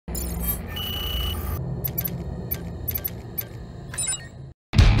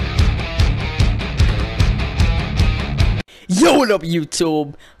What up,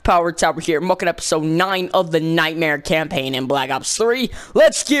 YouTube? PowerTowerG here, mucking episode 9 of the Nightmare campaign in Black Ops 3.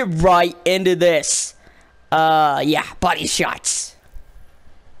 Let's get right into this. Yeah, body shots.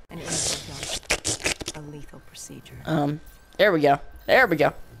 A lethal procedure. There we go. There we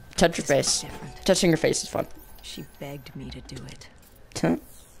go. Touch your face. Touching your face is fun. She begged me to do it. Huh?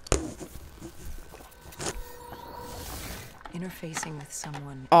 Interfacing with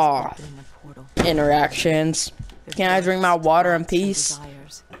someone is Aw. opening a portal. Interactions. Can I drink my water in peace?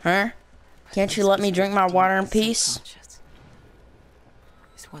 Huh? Can't you let me drink my water in peace?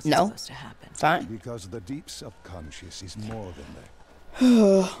 This wasn't No. supposed to happen. Fine. Because the deep subconscious is more than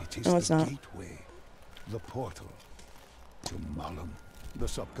that. It is No, it's the not. gateway, the portal to Malum. The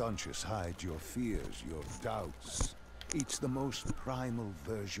subconscious hides your fears, your doubts. It's the most primal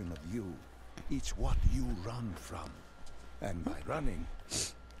version of you. It's what you run from. And by running,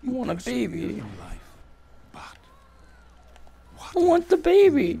 you want a persevere baby. in life. But what I want the if you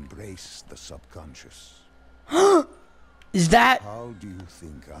baby. embrace the subconscious? Is that? How do you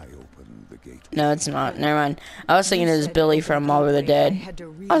think I opened the gateway? No, it's not. Never mind. I was thinking it was Billy from All Over the Dead.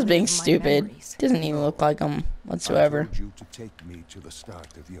 I was being stupid. Doesn't even look like him whatsoever. I told you to take me to the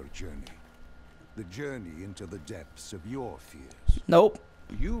start of your journey. The journey into the depths of your fears. Nope.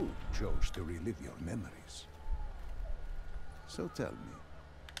 You chose to relive your memories. So tell me,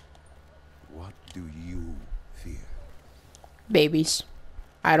 what do you fear? Babies.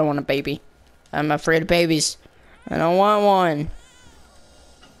 I don't want a baby. I'm afraid of babies. I don't want one.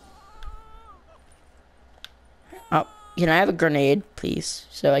 Oh, can I have a grenade, please?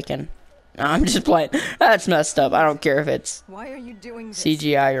 So I can... No, I'm just playing. That's messed up. I don't care if it's Why are you doing this?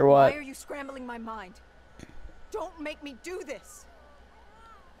 CGI or what. Why are you scrambling my mind? Don't make me do this.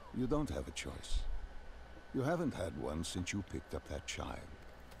 You don't have a choice. You haven't had one since you picked up that child.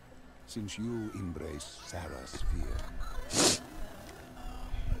 Since you embraced Sarah's fear.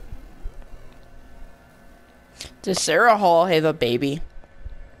 Does Sarah Hall have a baby?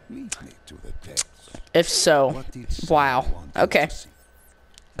 Lead me to the depths. If so, What did Sarah wow. want you Okay. to see?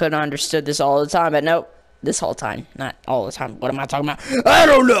 Could have understood this all the time, but nope. This whole time. Not all the time. What am I talking about? I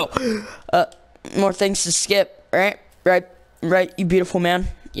don't know! More things to skip. Right? Right, you beautiful man.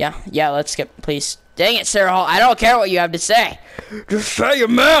 Yeah, let's skip, please. Dang it, Sarah Hall. I don't care what you have to say. Just shut your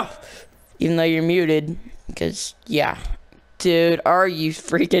mouth! Even though you're muted. Because, yeah. Dude, are you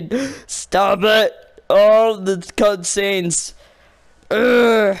freaking... Stop it! Oh, the cutscenes.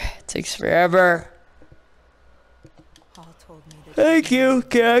 Ugh, it takes forever. Hall told me that Thank you.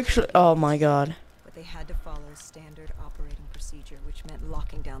 Okay, actually... Oh, my God. but they had to follow standard operating procedure, which meant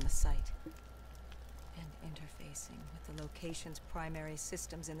locking down the site and interfacing with the location's primary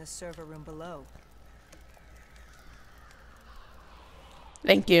systems in the server room below.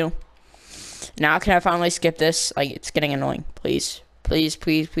 Thank you. Now can I finally skip this? Like, it's getting annoying. Please. Please,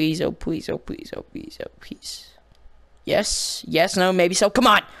 please, please. Oh, please, oh, please, oh, please, oh, please. Yes, no, maybe so. Come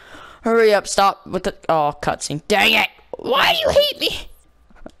on. Hurry up, stop with the... Oh, cutscene. Dang it. Why do you hate me?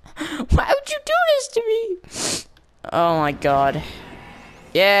 Why would you do this to me? Oh, my God.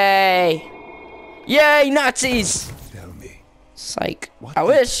 Yay. Yay, Nazis. Tell me. Psych. What I did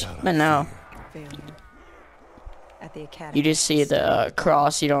wish, Sarah but no. fear? Failure. At the academy. You just see the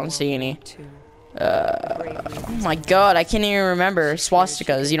cross. You don't see any... Bravely Oh my God, I can't even remember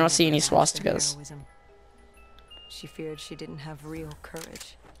swastikas. You don't see any swastikas. She feared she didn't have real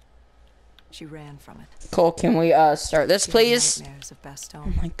courage. She ran from it. Cole, can we start this, She had please? nightmares of Oh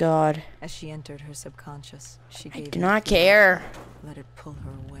Bastogne. my God, As she entered her subconscious, she I gave do in not to fear. care. Let it pull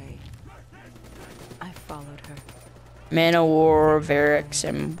her away. I followed her. Man of War, Varix,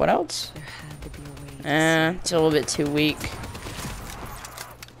 and what else? There had to be a way to It's a little bit too weak.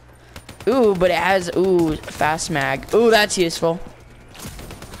 Ooh, but it has fast mag. Ooh, that's useful.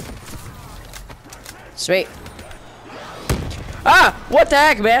 Sweet. Ah, what the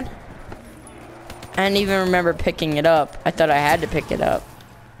heck, man? I didn't even remember picking it up. I thought I had to pick it up.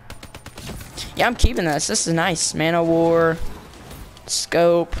 Yeah, I'm keeping this. This is nice. Man of War,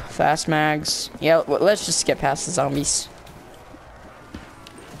 scope, fast mags. Yeah, let's just skip past the zombies.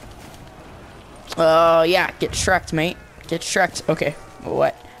 Oh, yeah, get Shrek'd, mate. Get Shrek'd. Okay,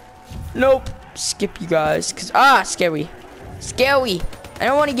 what? Nope. Skip you guys. Scary. Scary. I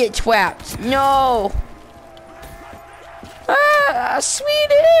don't want to get trapped. No.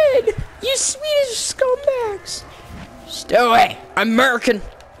 Sweden. You Swedish scumbags. Stay away. I'm American.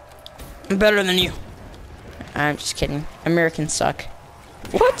 I'm better than you. I'm just kidding. Americans suck.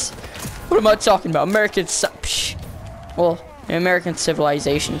 What? What am I talking about? Americans suck. Psh. Well, American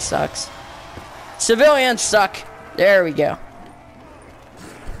civilization sucks. Civilians suck. There we go.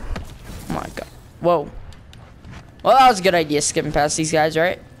 Oh my God. Whoa. Well, that was a good idea, skipping past these guys,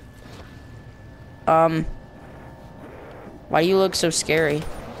 right? Why do you look so scary?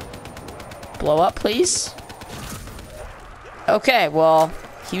 Blow up, please? Okay, well,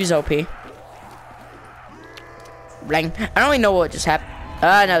 he was OP. Blang. I don't even know what just happened.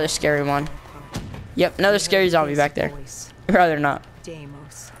 Another scary one. Yep, another scary zombie back there. Rather not.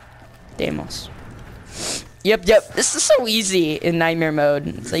 Deimos. Yep. This is so easy in nightmare mode.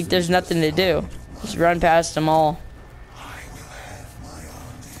 It's like there's nothing to do. Just run past them all.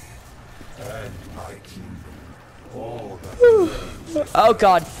 Oh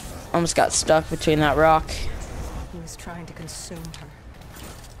god. Almost got stuck between that rock. He was trying to consume her.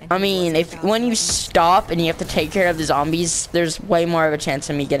 I mean, when you stop and you have to take care of the zombies, there's way more of a chance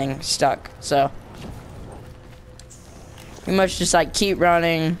of me getting stuck. So you must just like keep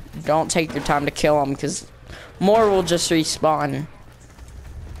running. Don't take your time to kill them because more will just respawn.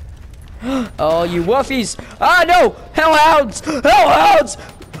 Oh, you woofies! Ah, no! Hellhounds! Hellhounds!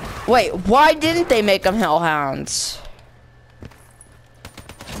 Wait, why didn't they make them hellhounds?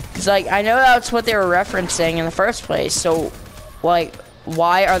 Because, like, I know that's what they were referencing in the first place. So, like,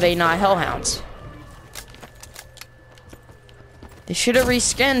 why are they not hellhounds? They should have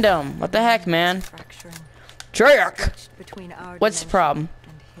reskinned them. What the heck, man? Jerk! What's the problem?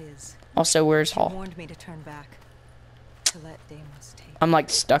 Also, where's Hall? Warned me to turn back. To let Deimos take. I'm like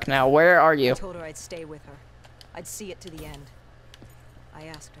stuck now. Where are you? I told her I'd stay with her. I'd see it to the end. I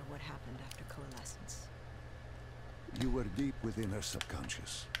asked her what happened after coalescence. You were deep within her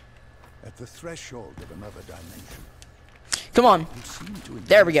subconscious, at the threshold of another dimension. Come on. You seemed to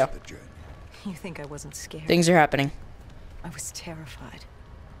There we go. embrace the journey. You think I wasn't scared? Things are happening. I was terrified.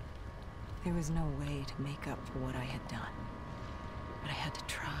 There was no way to make up for what I had done. But I had to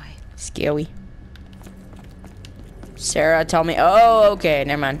try. Scary. Sarah, tell me. Oh, okay.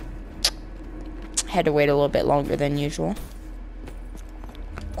 Never mind. Had to wait a little bit longer than usual.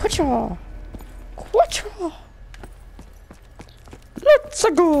 Quacha. Quacha. Let's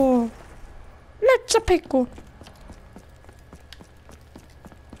go. Let's pickle.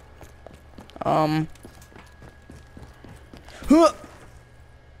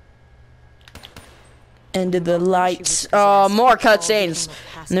 Into the lights. Oh, more cutscenes.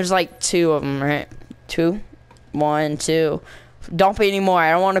 And there's like 2 of them, right? 2? 1, 2. Don't be anymore.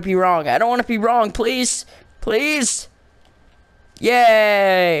 I don't want to be wrong. I don't want to be wrong. Please. Please.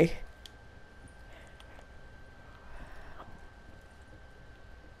 Yay.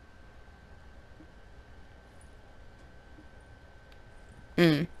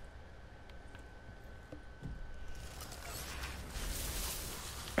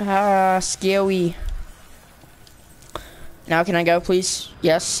 Scary. Now can I go, please?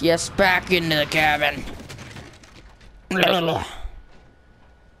 Yes, yes, back into the cabin.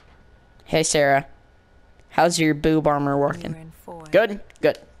 Hey, Sarah. How's your boob armor working? Good?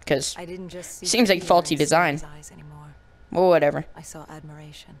 Good, because seems like faulty design. Well, whatever. I saw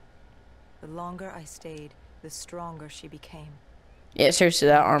admiration. The longer I stayed, the stronger she became. Yeah, seriously,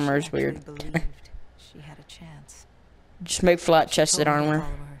 that armor is weird. Believed she had a chance. Just make flat-chested armor.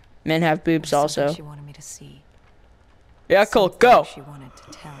 Men have boobs also. She wanted me to see. Yeah, cool. Go. She wanted to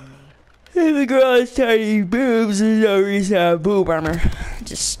tell me. Hey, the girl has tiny boobs. There's no reason to have boob armor.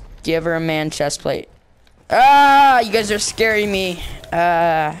 Just give her a man chest plate. Ah, you guys are scaring me.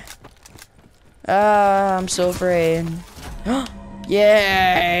 I'm so afraid.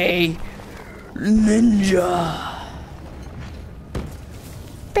 Yay! Ninja.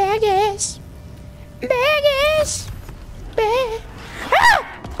 Baggies. Baggies. Bag. Ah!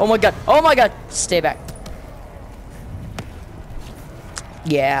 Oh my god. Oh my god. Stay back.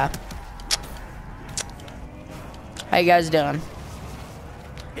 Yeah. How you guys doing?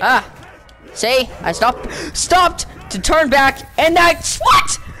 Ah. See? I stopped to turn back and that's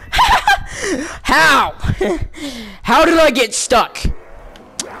what? How? How did I get stuck?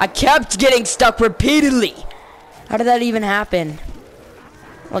 I kept getting stuck repeatedly. How did that even happen?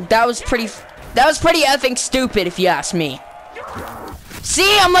 Well, that was pretty effing stupid if you ask me.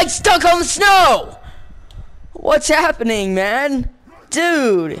 See, I'm like stuck on the snow. What's happening, man?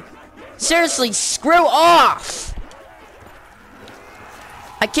 Dude. Seriously, screw off.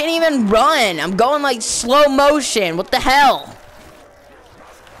 I can't even run. I'm going like slow motion. What the hell?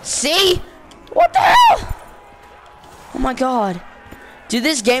 See? What the hell? Oh my god. Dude,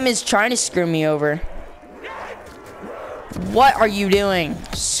 this game is trying to screw me over. What are you doing,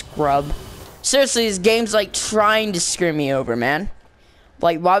 scrub? Seriously, this game's like trying to screw me over, man.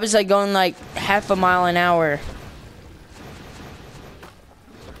 Like, why was I going like half a mile an hour?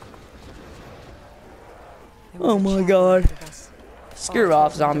 Oh my god. Screw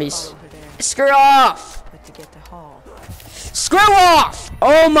off, zombies. Screw off! But to get to Hall, Screw off!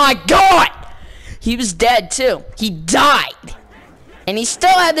 Oh my god! He was dead too. He died. And he still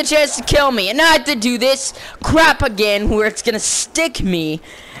had the chance to kill me. And I had to do this crap again where it's gonna stick me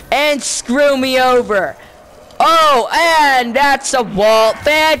and screw me over. Oh, and that's a wall.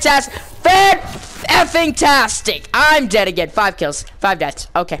 Fantastic. Effing-tastic. I'm dead again. 5 kills. 5 deaths.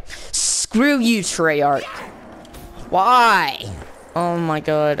 Okay. Screw you, Treyarch. Why? Oh my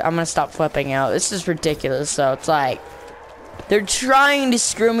god. I'm gonna stop flipping out. This is ridiculous, though. It's like, they're trying to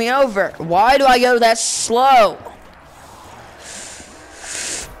screw me over. Why do I go that slow?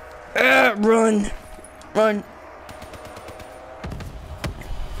 Run. Run.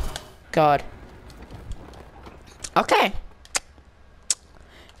 God. Okay.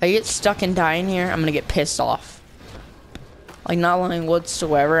 If I get stuck and die in here, I'm gonna get pissed off. Like, not lying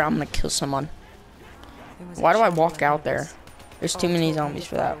whatsoever, I'm gonna kill someone. Why do I walk out there? There's too many zombies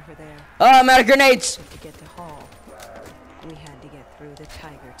for that. Oh, I'm out of grenades! To get to Hall, we had to get through the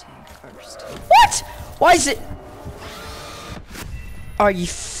tiger tank first. What? Why is it? Are you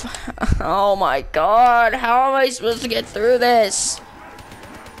oh my god, how am I supposed to get through this?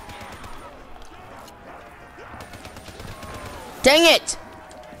 Dang it!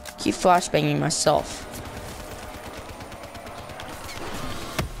 Keep flashbanging myself.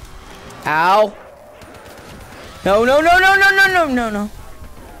 Ow. No, no, no, no, no, no, no, no, no.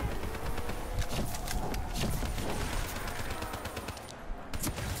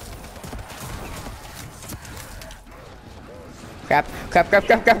 Crap, crap, crap,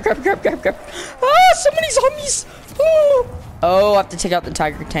 crap, crap, crap, crap, crap, crap. Ah, so many zombies. Oh, I have to take out the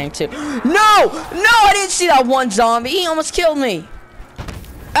tiger tank too. No, no, I didn't see that one zombie. He almost killed me.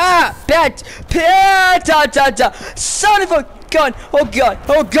 Ah, son of a gun. Oh god,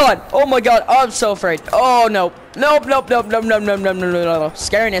 oh god, oh my god, I'm so afraid. Oh no, nope, nope, nope, nope, nope, nope, nope, nope, nope.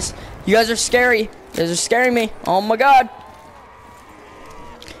 Scariness. You guys are scary. You guys are scaring me. Oh my god.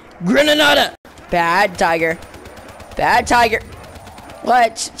 Grenada. Bad tiger. Bad tiger.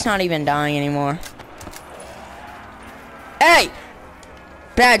 What? It's not even dying anymore. Hey!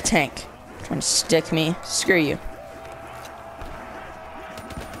 Bad tank. Trying to stick me. Screw you.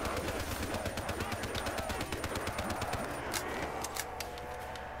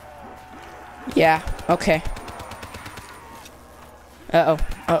 Yeah, okay. Uh-oh,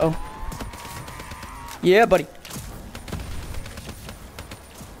 uh-oh. Yeah, buddy.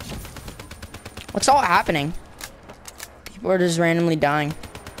 What's all happening? People are just randomly dying.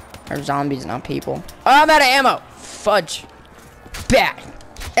 Or zombies, not people. Oh, I'm out of ammo! Fudge. Bang!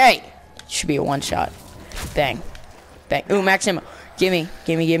 Hey! Should be a one-shot. Bang. Bang. Ooh, max ammo. Gimme,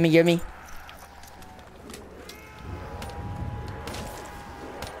 gimme, gimme, gimme.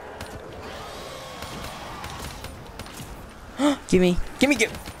 Gimme, gimme,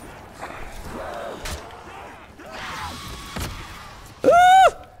 gimme. Ooh!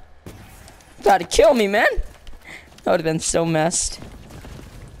 About to kill me, man. That would have been so messed.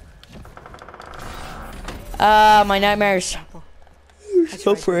 My nightmares.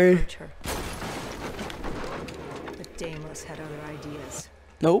 So afraid. But Deimos had other ideas.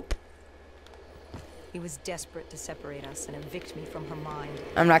 Nope. He was desperate to separate us and evict me from her mind.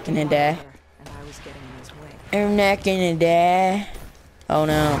 I'm not gonna die. And I was getting in his way. I'm not gonna die. Oh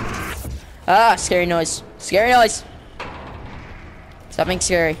no. Ah, scary noise. Scary noise. Something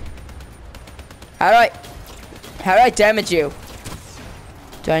scary. How do I damage you?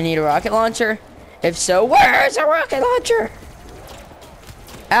 Do I need a rocket launcher? If so, where is a rocket launcher?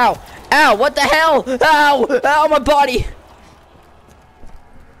 Ow! Ow! What the hell? Ow! Ow! My body!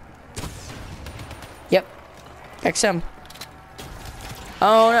 Yep. XM.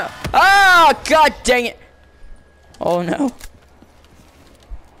 Oh no! Oh god dang it! Oh no.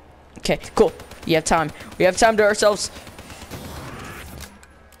 Okay, cool. We have time. We have time to ourselves.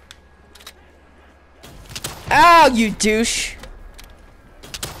 Ow, you douche!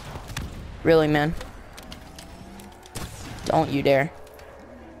 Really, man? Don't you dare.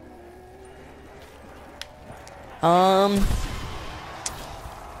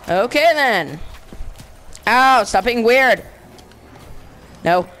 Okay then. Ow, stop being weird.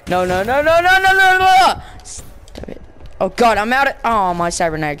 No, no, no, no, no, no, no, no, no. Stop it. Oh god, I'm out of. Oh, my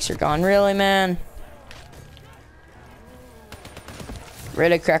cybernetics are gone. Really, man?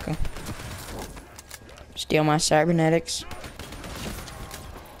 Really, crackle. Steal my cybernetics.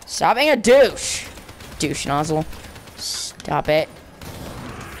 Stop being a douche. Douche nozzle. Stop it.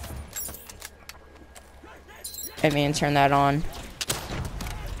 Let me turn that on.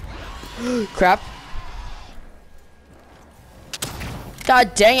 Crap.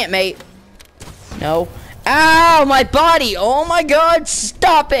 God dang it, mate. No. Ow, my body. Oh my god,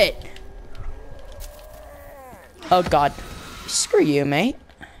 stop it. Oh god. Screw you, mate.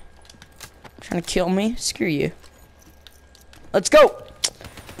 Trying to kill me? Screw you. Let's go!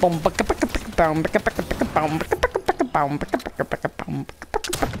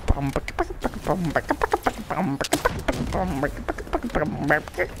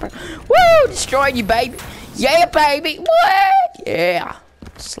 Woo! Destroyed you, baby! Yeah, baby! What? Yeah!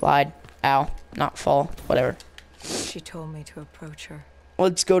 Slide. Ow. Not fall. Whatever. She told me to approach her.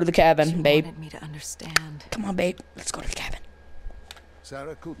 Let's go to the cabin, She babe. wanted me to understand. Come on, babe. Let's go to the cabin.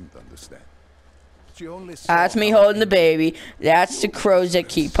 Sarah couldn't understand. She only saw That's me how holding the baby. That's the crows that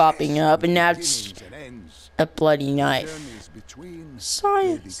keep popping up, and that's beginnings and ends, a bloody knife. journeys between,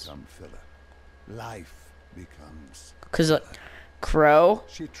 Science. they become filler. Life becomes. Cause look, crow,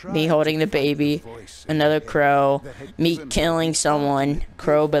 She tried me holding to the find baby, voice in another her head crow, that had me given her killing the someone, ultimate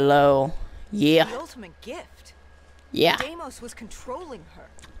crow gift. below. Yeah, The ultimate gift. yeah. Deimos was controlling her.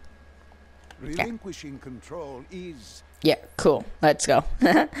 Relinquishing control is. Yeah, cool. Let's go.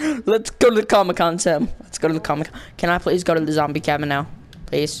 Let's go to the Comic-Con, Sam. Let's go to the Comic-Con. Can I please go to the zombie cabin now?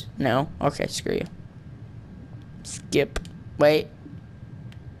 Please? No? Okay, screw you. Skip. Wait.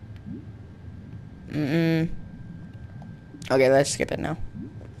 Okay, let's skip it now.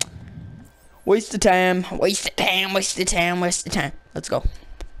 Waste the time. Waste the time. Waste the time. Waste the time. Let's go.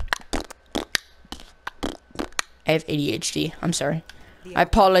 I have ADHD. I'm sorry. I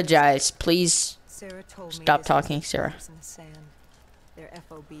apologize. Please Sarah told me stop this talking, was Sarah. in the sand. Their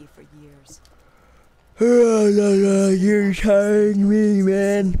FOB for years. You're tiring me,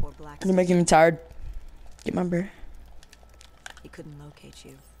 man. Poor black You're making me tired. Get my beer. He couldn't locate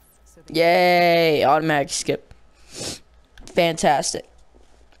you. So they Yay! Automatic skip. Fantastic.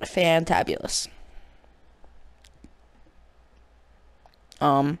 Fantabulous.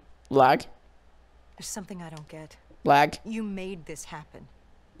 Lag. There's something I don't get. Lag. You made this happen.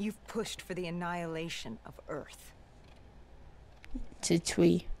 You've pushed for the annihilation of Earth.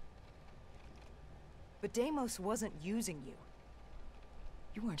 Twee. But Deimos wasn't using you.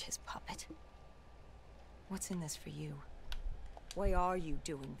 You weren't his puppet. What's in this for you? Why are you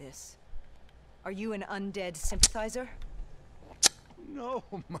doing this? Are you an undead sympathizer? No,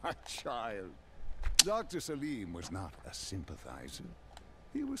 my child. Dr. Salim was not a sympathizer.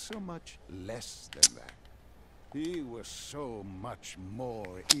 He was so much less than that. He was so much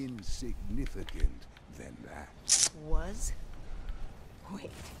more insignificant than that. Was?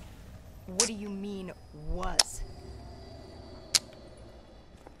 Wait. What do you mean, was?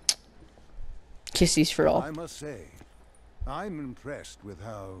 Kissies for all. I must say, I'm impressed with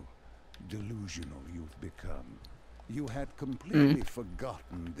how delusional you've become. You had completely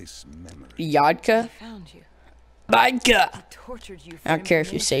forgotten this memory. Yodka? Found you. Vodka! Tortured you for I don't care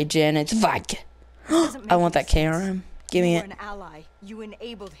if you say gin, it's vodka. Doesn't I make want any that sense. KRM. Give me You it. were an ally. You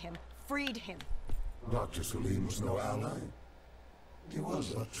enabled him. Freed him. Dr. Salim was no ally. He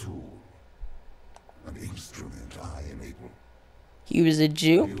was a tool. An instrument I enabled. He was a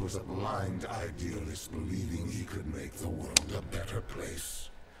Jew? He was a blind idealist believing he could make the world a better place.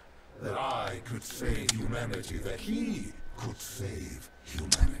 That I could save humanity, that he could save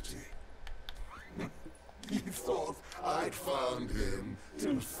humanity. He thought I'd found him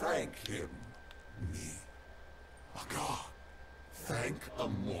to thank him. Me, a god, thank a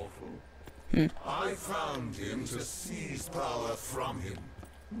mortal. I found him to seize power from him.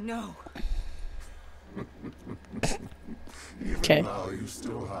 No. Okay. Now you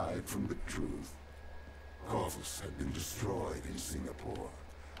still hide from the truth. Corvus had been destroyed in Singapore.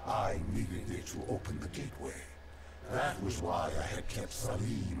 I needed it to open the gateway. That was why I had kept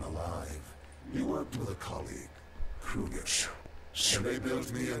Salim alive. He worked with a colleague, Kruger. And they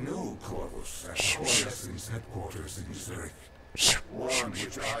built me a new Corvus at Coalescence headquarters in Zurich. One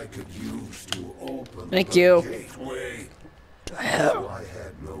which I could use to open Thank the you. gateway. So I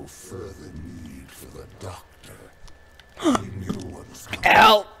had no further need for the doctor. He knew what was coming.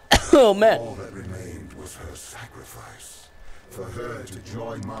 Ow! Oh, man. All that remained was her sacrifice. For her to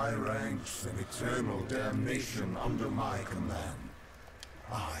join my ranks and eternal damnation under my command.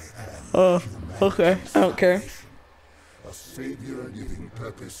 I am Okay. I don't care. a savior giving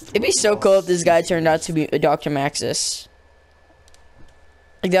purpose to It'd be so cool if this guy turned out to be Dr. Maxis.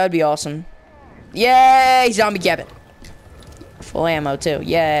 Like, that would be awesome. Yay! Zombie cabin. Full ammo, too.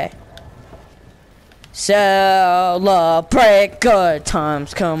 Yay. Celebrate good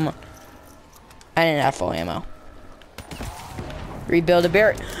times. Come on. I didn't have full ammo. Rebuild a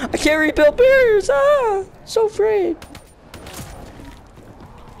barrier. I can't rebuild barriers. Ah! So afraid.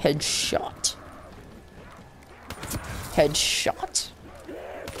 Headshot. Headshot.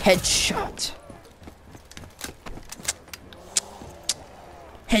 Headshot.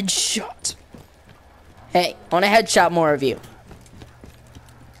 Headshot. Hey, I want to headshot more of you.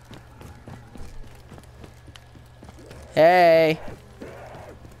 Hey.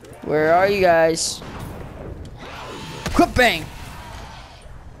 Where are you guys? Quick bang!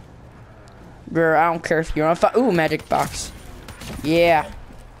 Bro, I don't care if you're on fire. Ooh, magic box. Yeah.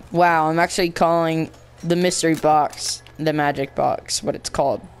 Wow, I'm actually calling the mystery box the magic box, what it's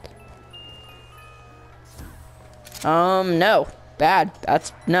called. No. Bad.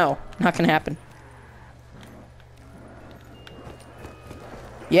 That's, no. Not gonna happen.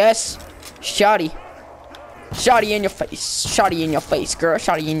 Yes. Shoddy. Shoddy in your face. Shoddy in your face, girl.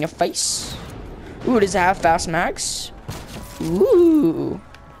 Shoddy in your face. Ooh, does it have fast mags? Ooh.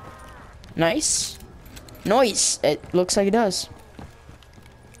 Nice. Nice. It looks like it does.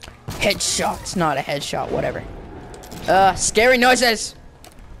 Headshot. It's not a headshot. Whatever. Scary noises.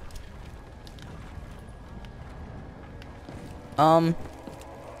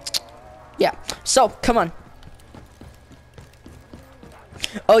 Yeah. So, come on.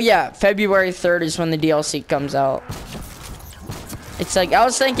 Oh yeah, February 3rd is when the DLC comes out. It's like, I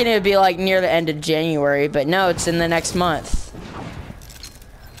was thinking it would be like near the end of January, but no, it's in the next month.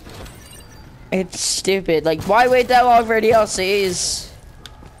 It's stupid. Like, why wait that long for DLCs?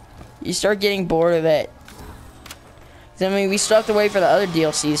 You start getting bored of it. I mean, we still have to wait for the other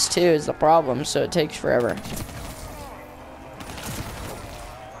DLCs too, is the problem, so it takes forever.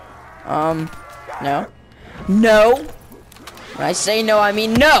 No. No! When I say no, I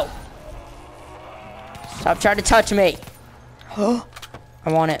mean no! Stop trying to touch me. I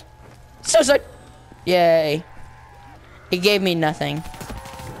want it. Suicide! Yay. It gave me nothing.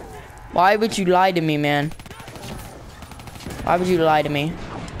 Why would you lie to me, man? Why would you lie to me?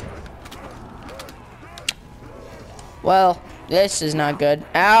 Well, this is not good.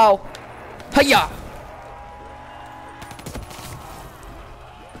 Ow! Hiya!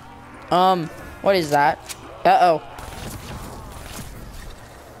 What is that? Uh-oh.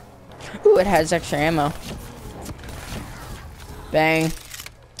 Ooh, it has extra ammo. Bang.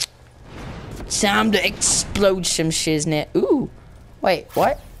 Time to explode some shiznit. Ooh. Wait,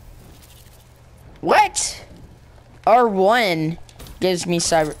 what? What? R1 gives me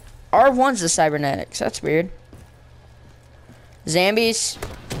cyber... R1's the cybernetics. That's weird. Zombies.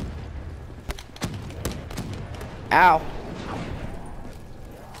 Ow.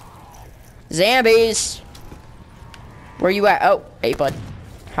 Zombies. Where you at? Oh, hey, bud.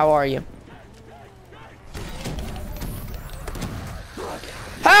 How are you?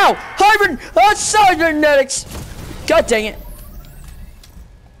 How? Hybrid! Oh, cybernetics! God dang it.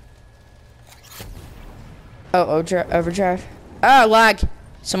 Oh, overdrive. Ah, lag.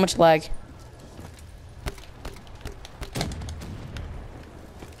 So much lag.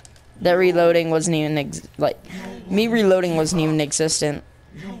 That reloading wasn't even, me reloading wasn't even existent.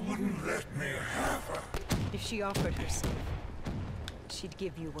 You wouldn't let me have her. If she offered herself, she'd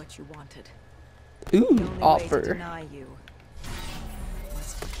give you what you wanted. Ooh, The only way to offer. deny you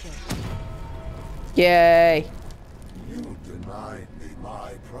was to kill. Yay. You denied me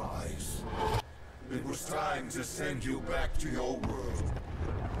my prize. It was time to send you back to your world.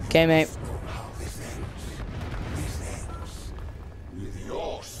 Okay, mate. How this ends. This ends with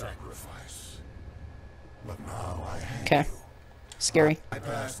your sacrifice. But now I hate Okay. you. Scary. I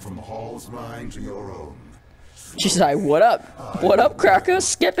passed from Hall's mind to your own. She's like, what up? What up, cracker?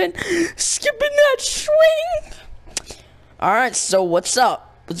 Skipping that swing. Alright, so what's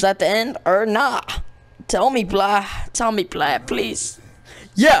up? Was that the end or not? Tell me, blah. Tell me, blah, please.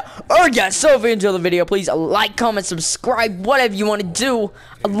 Yeah, alright guys, so if you enjoyed the video, please like, comment, subscribe, whatever you want to do.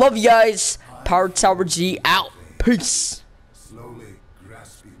 I love you guys. PowerTowerG out. Peace. Slowly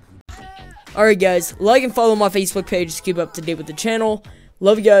grasping. Alright guys, like and follow my Facebook page to keep up to date with the channel.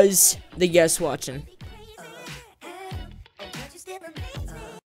 Love you guys. Thank you guys for watching.